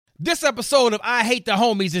This episode of I Hate the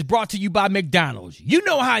Homies is brought to you by McDonald's. You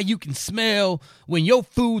know how you can smell when your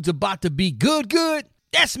food's about to be good?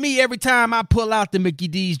 That's me every time I pull out the Mickey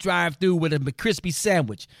D's drive-thru with a McCrispy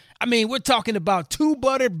sandwich. I mean, we're talking about 2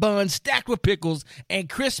 buttered buns stacked with pickles and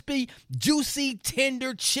crispy, juicy,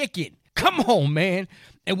 tender chicken. Come on, man.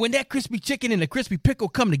 And when that crispy chicken and the crispy pickle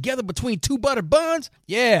come together between 2 buttered buns,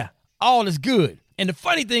 yeah, all is good. And the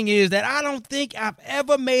funny thing is that I don't think I've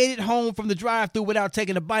ever made it home from the drive-thru without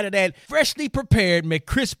taking a bite of that freshly prepared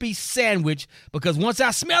McCrispy sandwich, because once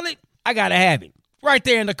I smell it, I gotta have it. Right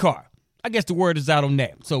there in the car. I guess the word is out on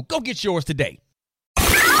that. So go get yours today.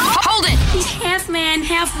 Hold it! He's half man,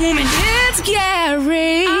 half woman. It's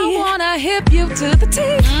Gary. I wanna hip you to the T.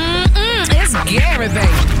 It's Gary,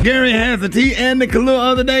 baby. Gary has the tea and the clue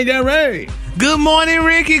of the day, Gary. Good morning,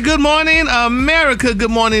 Ricky. Good morning, America.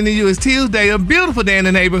 Good morning to you. It's Tuesday, a beautiful day in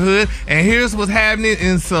the neighborhood. And here's what's happening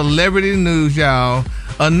in celebrity news, y'all.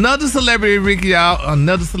 Another celebrity, Ricky, y'all,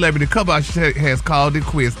 another celebrity couple has called it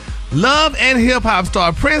quits. Love and hip-hop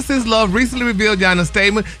star Princess Love recently revealed, y'all, in a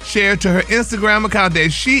statement shared to her Instagram account,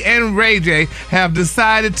 that she and Ray J have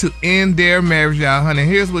decided to end their marriage, y'all, honey.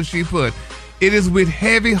 Here's what she put. It is with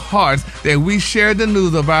heavy hearts that we share the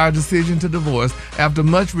news of our decision to divorce. After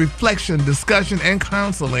much reflection, discussion, and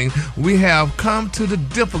counseling, we have come to the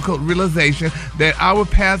difficult realization that our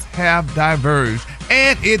paths have diverged,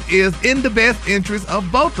 and it is in the best interest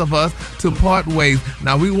of both of us to part ways.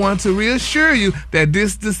 Now, we want to reassure you that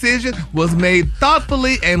this decision was made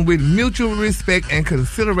thoughtfully and with mutual respect and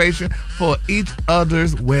consideration for each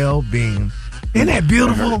other's well-being. Isn't that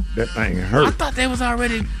beautiful? That thing hurt. I thought they was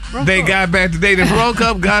already broke up. Got back today. They broke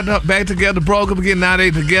up, got back together, broke up again. Now they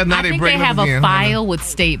together. Now they breaking up again. I think they have a file with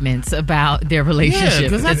statements about their relationship. Yeah,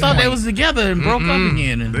 because I thought they was together and broke up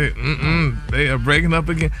again. And they are breaking up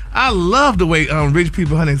again. I love the way rich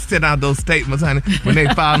people, honey, send out those statements, honey, when they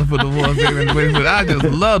filing for divorce. Baby. I just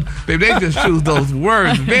love, baby, they just choose those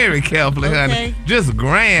words very carefully, honey. Just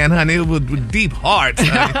grand, honey, with deep hearts,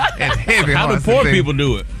 honey, and heavy How hearts. do poor people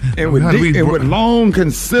do it? And with long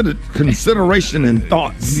consideration and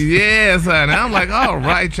thoughts. Yes, honey. I'm like, all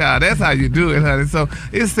right, child. That's how you do it, honey. So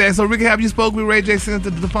it's sad. So, Ricky, have you spoke with Ray J since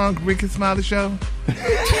the Funk Ricky Smiley show? No,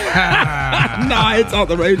 I ain't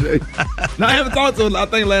talked to Ray J. No, I haven't talked to him. I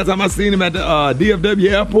think last time I seen him at the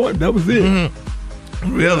DFW airport, that was it.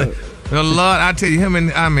 Mm-hmm. Really? Well, Lord, I tell you,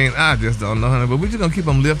 I just don't know, honey, but we're just going to keep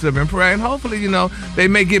them lifted up in prayer, and hopefully, they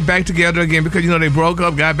may get back together again, because, they broke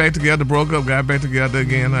up, got back together, broke up, got back together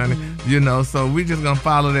again, honey, so we just going to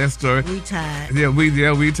follow that story. We tired. Yeah,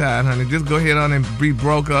 we tired, honey. Just go ahead on and be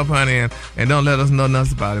broke up, honey, and don't let us know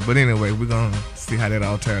nothing about it. But anyway, we're going to see how that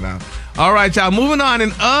all turned out. All right, y'all, moving on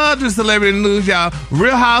in other celebrity news, y'all.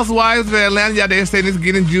 Real Housewives of Atlanta, y'all, they're saying it's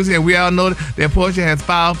getting juicy, and we all know that Porsha has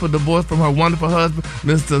filed for divorce from her wonderful husband,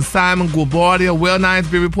 Mr. Simon Guobadia. Well, now it's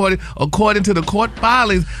been reported, according to the court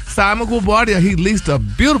filings, Simon Guobadia, he leased a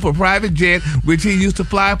beautiful private jet, which he used to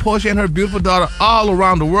fly Porsha and her beautiful daughter all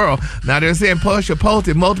around the world. Now, they're saying Porsha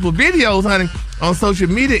posted multiple videos, honey, on social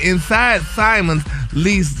media inside Simon's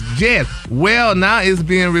leased jet. Well, now it's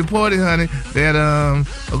being reported, honey, that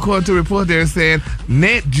according to reports, they're saying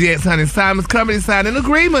NetJets, honey, Simon's company signed an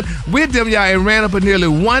agreement with them, y'all, and ran up a nearly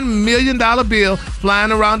 $1 million bill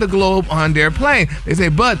flying around the globe on their plane. They say,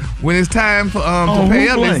 but when it's time for to pay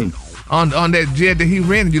up, on that jet that he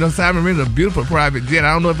rented, Simon rented a beautiful private jet.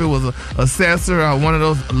 I don't know if it was a Cessna or one of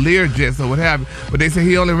those Lear jets or what have you, but they say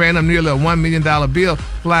he only ran up nearly a $1 million bill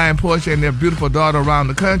flying Porsche and their beautiful daughter around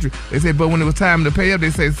the country. They say, but when it was time to pay up, they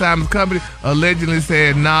say Simon's company allegedly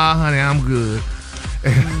said, nah, honey, I'm good.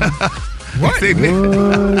 What? They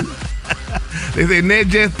say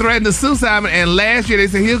NetJets threatened to sue Simon, and last year they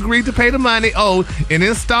said he agreed to pay the money owed in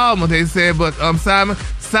installments. They said, but Simon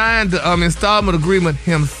signed the installment agreement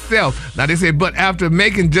himself. Now they say, but after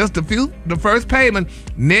making just the first payment,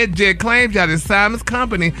 NetJet claims that Simon's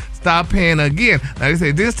company stopped paying again. Now they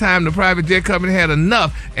say this time the private jet company had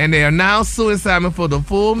enough, and they are now suing Simon for the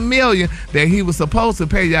full $1 million that he was supposed to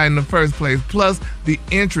pay y'all in the first place, plus the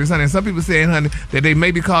interest, honey. And some people saying, honey, that they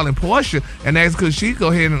may be calling Porsha and ask could she go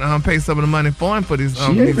ahead and pay some of the money for him for this she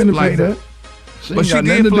ain't finna pay that. But she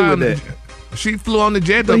did fly on that. She flew on the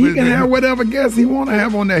jet. But he can have whatever guests he want to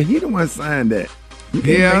have on there. He the one signed that. You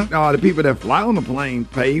can't make all the people that fly on the plane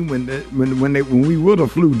pay when we would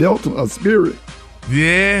have flew Delta or Spirit.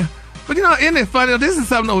 Yeah. But isn't it funny? This is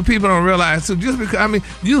something that people don't realize too. Just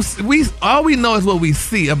because all we know is what we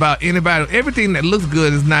see about anybody. Everything that looks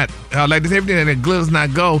good is not like this. Everything that glitters is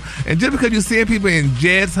not gold. And just because you see people in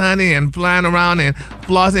jets, honey, and flying around and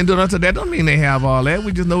flossing and doing all that, don't mean they have all that.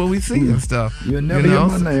 We just know what we see and stuff. You'll never hear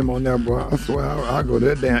my name on there, boy. I swear, I'll go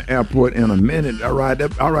to that damn airport in a minute. I ride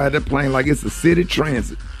that plane like it's a city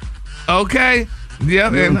transit. Okay. Yeah.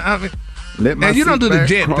 And you don't do the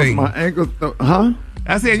jet thing. My ankles, huh?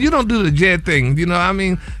 I said you don't do the jet thing.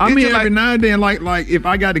 every now and then, like if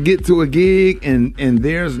I got to get to a gig and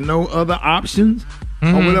there's no other options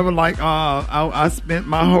or whatever, I spent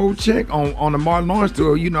my whole check on the Martin Lawrence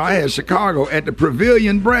tour. I had Chicago at the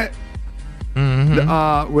Pavilion Brett,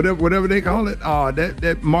 whatever they call it,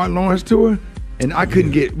 that Martin Lawrence tour, and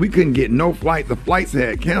we couldn't get no flight. The flights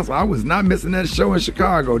had canceled. I was not missing that show in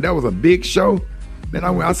Chicago. That was a big show. Then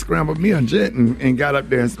I scrambled me a jet and got up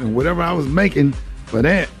there and spent whatever I was making. For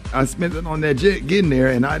that, I spent it on that jet getting there,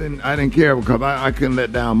 and I didn't care because I couldn't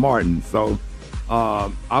let down Martin. So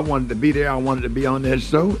I wanted to be there. I wanted to be on that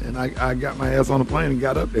show, and I got my ass on the plane and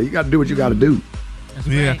got up there. You got to do what you got to do. That's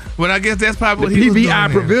right. Well, I guess that's probably what he was doing.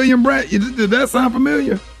 PVI Pavilion, Brett. Did that sound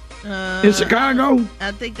familiar? In Chicago?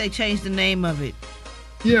 I think they changed the name of it.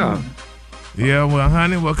 Yeah. Yeah, well,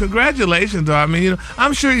 honey, congratulations, though. I mean,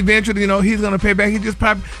 I'm sure eventually, he's going to pay back. It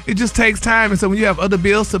just takes time. And so when you have other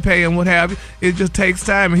bills to pay and what have you, it just takes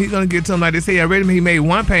time. And he's going to get to them like they say. Already he made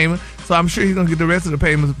one payment, so I'm sure he's going to get the rest of the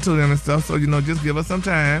payments to them and stuff. So, just give us some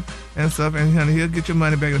time and stuff. And, honey, he'll get your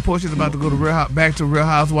money back. And Porsha's about to go back to Real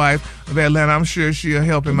Housewives of Atlanta. I'm sure she'll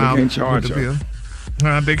help him out with the bill.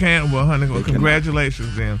 They can't. Well, honey,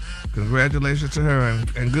 congratulations then. Congratulations to her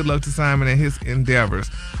and good luck to Simon and his endeavors.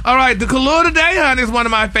 All right, the color today, honey, is one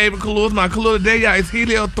of my favorite colors. My color today, y'all, is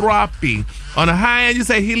heliotropy. On the high end, you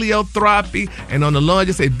say heliotropy, and on the low end,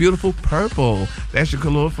 you say beautiful purple. That's your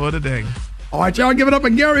color for today. All right, y'all, give it up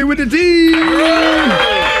and Gary with the T. Wake up,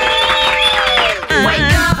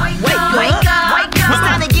 wake up, wake up, wake up. It's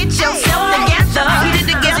time to get yourself together. Get it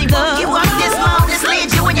together. You up this long, this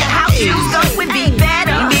lead you in your house. Shoes go and be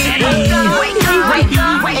better. Wake up, wake up, wake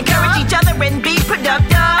up. Encourage each other and be productive.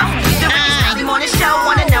 The Ricky Morning Show,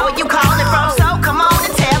 wanna know where you calling from, so come on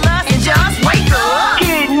and tell us and just wake up.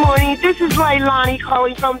 Good morning, this is Leilani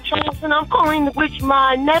calling from Charleston. I'm calling to wish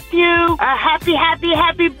my nephew a happy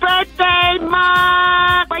birthday,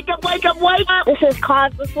 Mom! Wake up, wake up, wake up! This is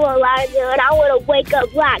Cause Before Elijah, and I want to wake up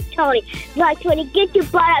Black Tony. Black Tony, get your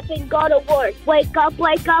butt up and go to work. Wake up,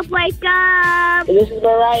 wake up, wake up! This is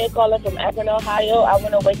Mariah calling from Akron, Ohio. I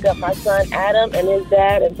want to wake up my son Adam and his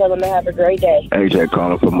dad and tell them to have a great day. AJ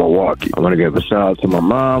calling from Milwaukee. I want to give a shout out to my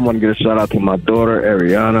mom. I want to give a shout out to my daughter,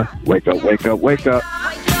 Ariana. Wake up, wake up, wake up.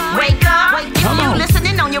 Wake up. Come on. You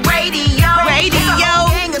listening on your radio.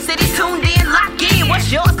 Gang of cities tuned in, lock in.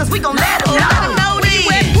 What's yours? Cause we gon' let them know. We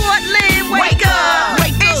in Portland, wake up.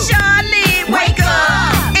 In Charlotte, wake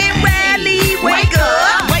up. In Raleigh, wake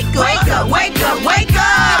up. Wake up, wake up, wake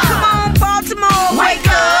up. Come on, Baltimore, wake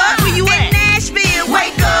up. Where you at? In Nashville,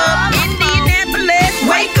 wake up. Indianapolis,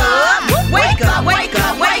 wake up. Wake up, wake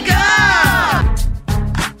up, wake up.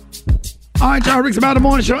 All right, y'all, Rick's About the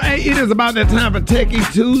Morning Show. Hey, it is about that time for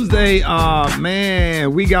Techie Tuesday.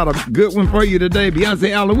 Man, we got a good one for you today.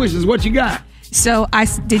 Beyonce Aloysius, what you got? So I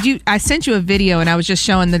sent you a video, and I was just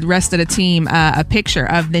showing the rest of the team a picture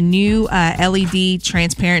of the new LED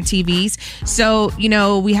transparent TVs. So,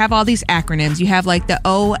 we have all these acronyms. You have like the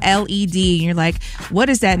OLED, and you're like, what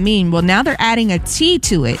does that mean? Well, now they're adding a T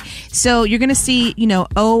to it. So you're going to see,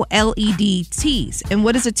 OLED Ts. And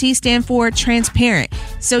what does a T stand for? Transparent.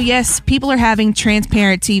 So yes, people are having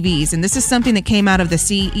transparent TVs. And this is something that came out of the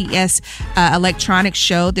CES electronics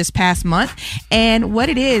show this past month. And what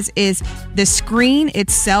it is the screen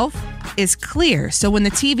itself is clear. So when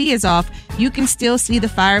the TV is off, you can still see the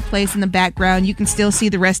fireplace in the background. You can still see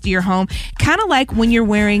the rest of your home. Kind of like when you're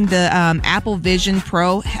wearing the Apple Vision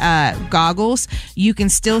Pro goggles, you can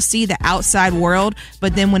still see the outside world.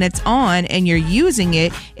 But then when it's on and you're using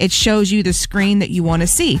it, it shows you the screen that you want to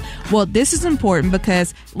see. Well, this is important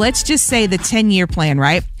because let's just say the 10-year plan,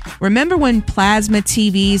 right? Remember when plasma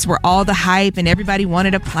TVs were all the hype and everybody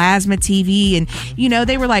wanted a plasma TV and,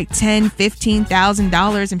 they were like $10,000,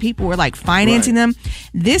 $15,000 and people were like financing them.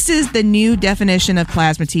 This is the new definition of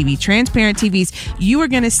plasma TV. Transparent TVs. You are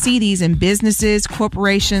going to see these in businesses,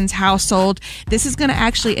 corporations, household. This is going to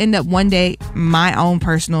actually end up one day, my own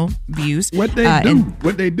personal views. What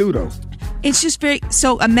they do though? It's just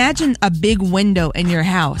so imagine a big window in your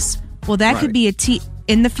house. Well, that could be a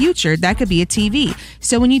in the future, that could be a TV.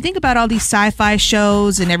 So when you think about all these sci-fi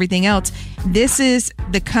shows and everything else, this is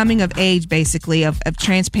the coming of age, basically, of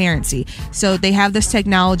transparency. So they have this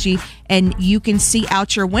technology and you can see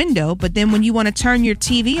out your window, but then when you want to turn your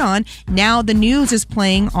TV on, now the news is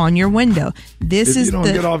playing on your window. If you don't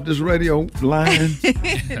get off this radio line.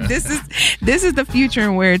 This is the future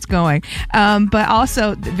and where it's going. But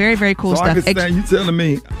also very, very cool so stuff. I can stand, you telling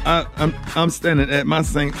me I'm standing at my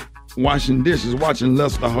sink washing dishes, watching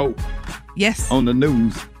Lester Hope. Yes. On the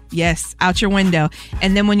news. Yes, out your window.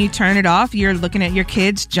 And then when you turn it off, you're looking at your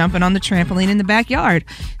kids jumping on the trampoline in the backyard.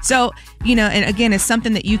 So, and again, it's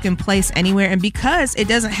something that you can place anywhere. And because it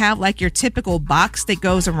doesn't have like your typical box that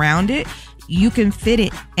goes around it, you can fit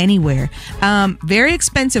it anywhere. Very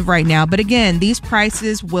expensive right now, but again, these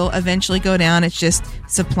prices will eventually go down. It's just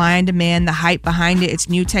supply and demand, the hype behind it. It's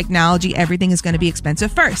new technology. Everything is going to be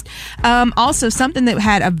expensive first. Also, something that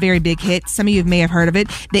had a very big hit, some of you may have heard of it,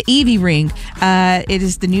 the Evie Ring. It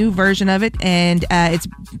is the new version of it, and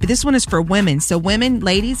this one is for women. So women,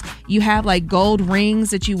 ladies, you have like gold rings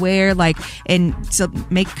that you wear, and so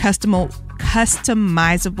make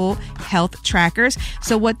customizable health trackers.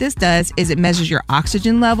 So what this does is it measures your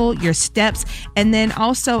oxygen level, your steps, and then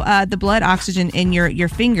also the blood oxygen in your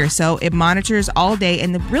finger. So it monitors all day.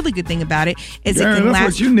 And the really good thing about it is it can that's last.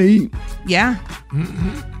 what you need. Yeah.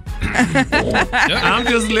 I'm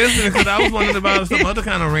just listening because I was wondering about some other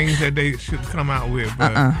kind of rings that they should come out with.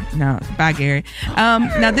 No. Bye, Gary.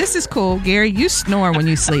 Now this is cool. Gary, you snore when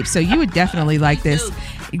you sleep, so you would definitely like this.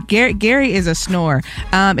 Gary is a snorer.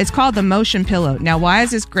 It's called the Motion Pillow. Now, why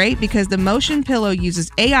is this great? Because the Motion Pillow uses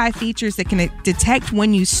AI features that can detect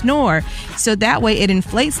when you snore. So that way it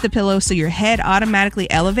inflates the pillow so your head automatically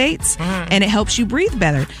elevates and it helps you breathe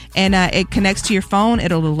better. And it connects to your phone.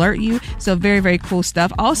 It'll alert you. So very, very cool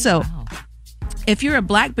stuff. Also, if you're a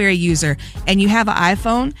BlackBerry user and you have an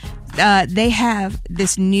iPhone, they have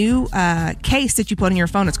this new case that you put on your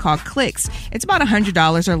phone. It's called Clicks. It's about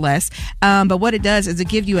 $100 or less. But what it does is it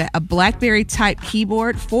gives you a BlackBerry type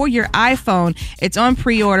keyboard for your iPhone. It's on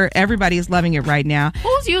pre-order. Everybody is loving it right now.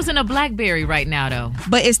 Who's using a BlackBerry right now, though?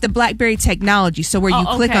 But it's the BlackBerry technology. So where you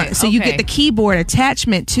click on it. So you get the keyboard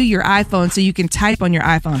attachment to your iPhone so you can type on your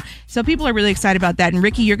iPhone. So people are really excited about that. And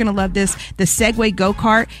Ricky, you're going to love this. The Segway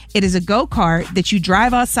Go-Kart. It is a go-kart that you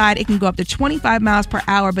drive outside. It can go up to 25 miles per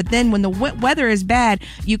hour. But then when the weather is bad,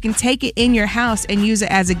 you can take it in your house and use it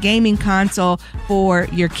as a gaming console for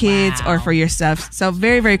your kids or for yourself. So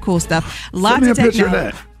very, very cool stuff. Send me a picture of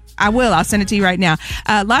that. I will. I'll send it to you right now.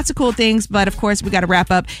 Lots of cool things, but of course, we got to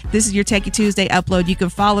wrap up. This is your Techie Tuesday upload. You can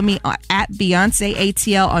follow me at Beyonce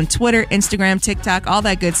ATL on Twitter, Instagram, TikTok, all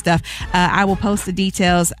that good stuff. I will post the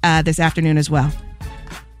details this afternoon as well.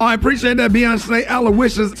 Oh, I appreciate that, Beyonce.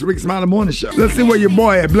 Aloysius, Rick Smiley Morning Show. Let's see where your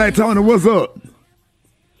boy at. Black Tony, what's up?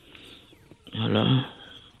 Hello.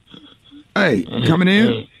 Hey, coming in?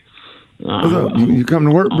 Hey. What's up? You coming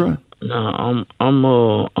to work, bro? No, I'm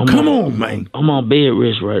come on, man. I'm on bed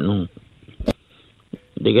rest right now.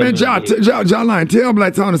 Man, Jawline, tell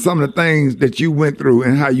Black Tony some of the things that you went through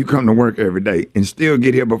and how you come to work every day and still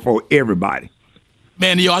get here before everybody.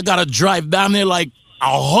 Man, I gotta drive down there like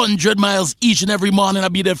 100 miles each and every morning. I'll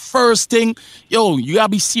be there first thing. You gotta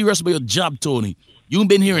be serious about your job, Tony. You've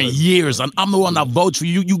been here in years, and I'm the one that vouched for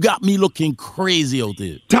you. You got me looking crazy out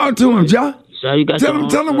there. Talk to him, Ja. So you got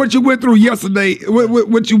tell him what you went through yesterday,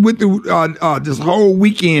 what you went through this whole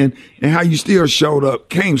weekend, and how you still showed up,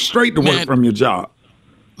 came straight to work from your job.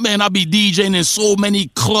 Man, I be DJing in so many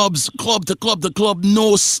clubs, club to club to club,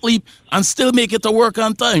 no sleep, and still make it to work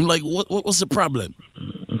on time. Like, what's the problem?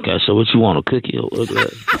 Okay, so what you want, a cookie? Look,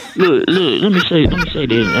 let me say this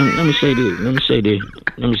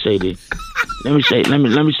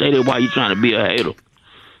why you trying to be a hater.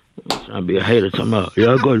 I'm trying to be a hater. Talking about,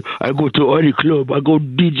 I go to all the club, I go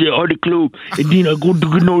DJ all the club, and then I go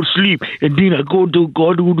to no sleep, and then I go to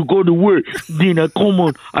work, then I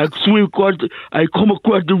come come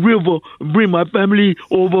across the river, bring my family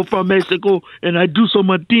over from Mexico, and I do some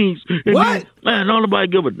of my things. And what? Then, man, nobody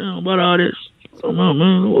give a damn about all this. Come on,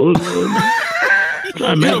 man.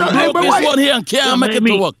 One here and can't make it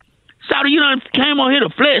to work. Sorry, you done came on here to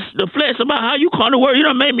flex about how you come to work. You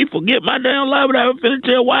done made me forget my damn life, but I was finna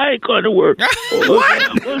tell why I ain't come to work.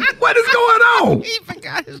 What is going on? He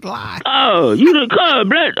forgot his lie. Oh, you done come,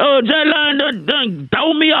 Black J-Line done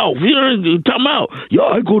throw me off. You done talking about,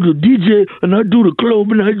 I go to DJ and I do the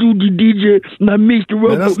club and I do the DJ and I mix the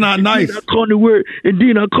rubber. That's not nice. I come to work and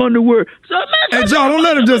then I come to work. So, man, hey, Ja, don't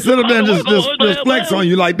let him just sit up there and just flex on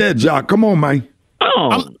you like that, Ja. Come on, man.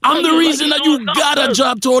 I'm the reason that you got a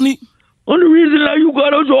job, Tony. Only reason that you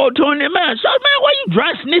got us all turning that man. So, man, why you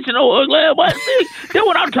dry snitching over ugly ass boy? See, that's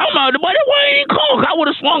what I'm talking about. Boy, that boy ain't cool. I would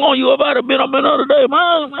have swung on you if I'd have been up another day,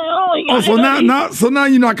 man. So now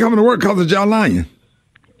you're not coming to work because of y'all lying.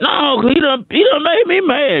 No, he done made me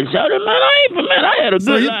mad. So, man, I had a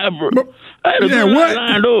good lie, bro. I had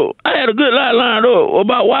a good lie lined up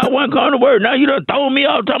about why I wasn't coming to work. Now you done throw me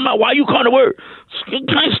off talking about why you come to work. You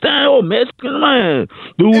can't stand old Mexican man.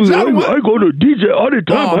 Dude, I go to DJ all the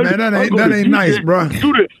time. Oh, man, that ain't nice, bro.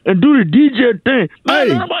 Do the DJ thing.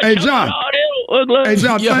 Man, hey, John. Hey,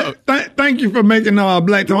 John, thank you for making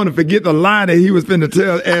Black Tony forget the lie that he was finna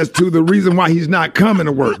tell as to the reason why he's not coming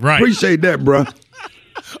to work. Right. Appreciate that, bro.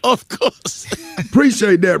 Of course.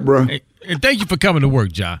 Appreciate that, bro. And thank you for coming to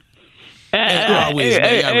work, John. Hey, I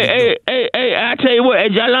tell you what, hey,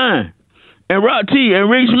 Jalan and Rock T and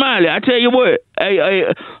Rick Smiley, I tell you what, hey,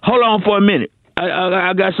 hold on for a minute.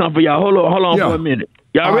 I got something for y'all. Hold on for a minute.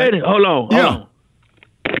 Y'all ready? Hold on.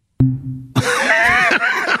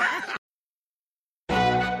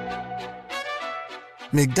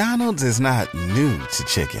 McDonald's is not new to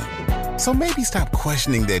chicken. So maybe stop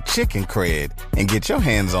questioning their chicken cred and get your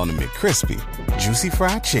hands on the McCrispy. Juicy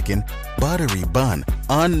fried chicken, buttery bun,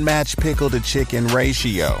 unmatched pickle to chicken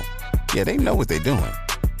ratio. Yeah, they know what they're doing.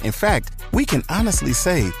 In fact, we can honestly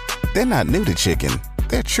say they're not new to chicken,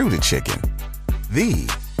 they're true to chicken. The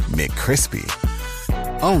McCrispy.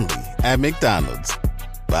 Only at McDonald's.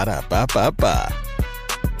 Ba-da-ba-ba-ba.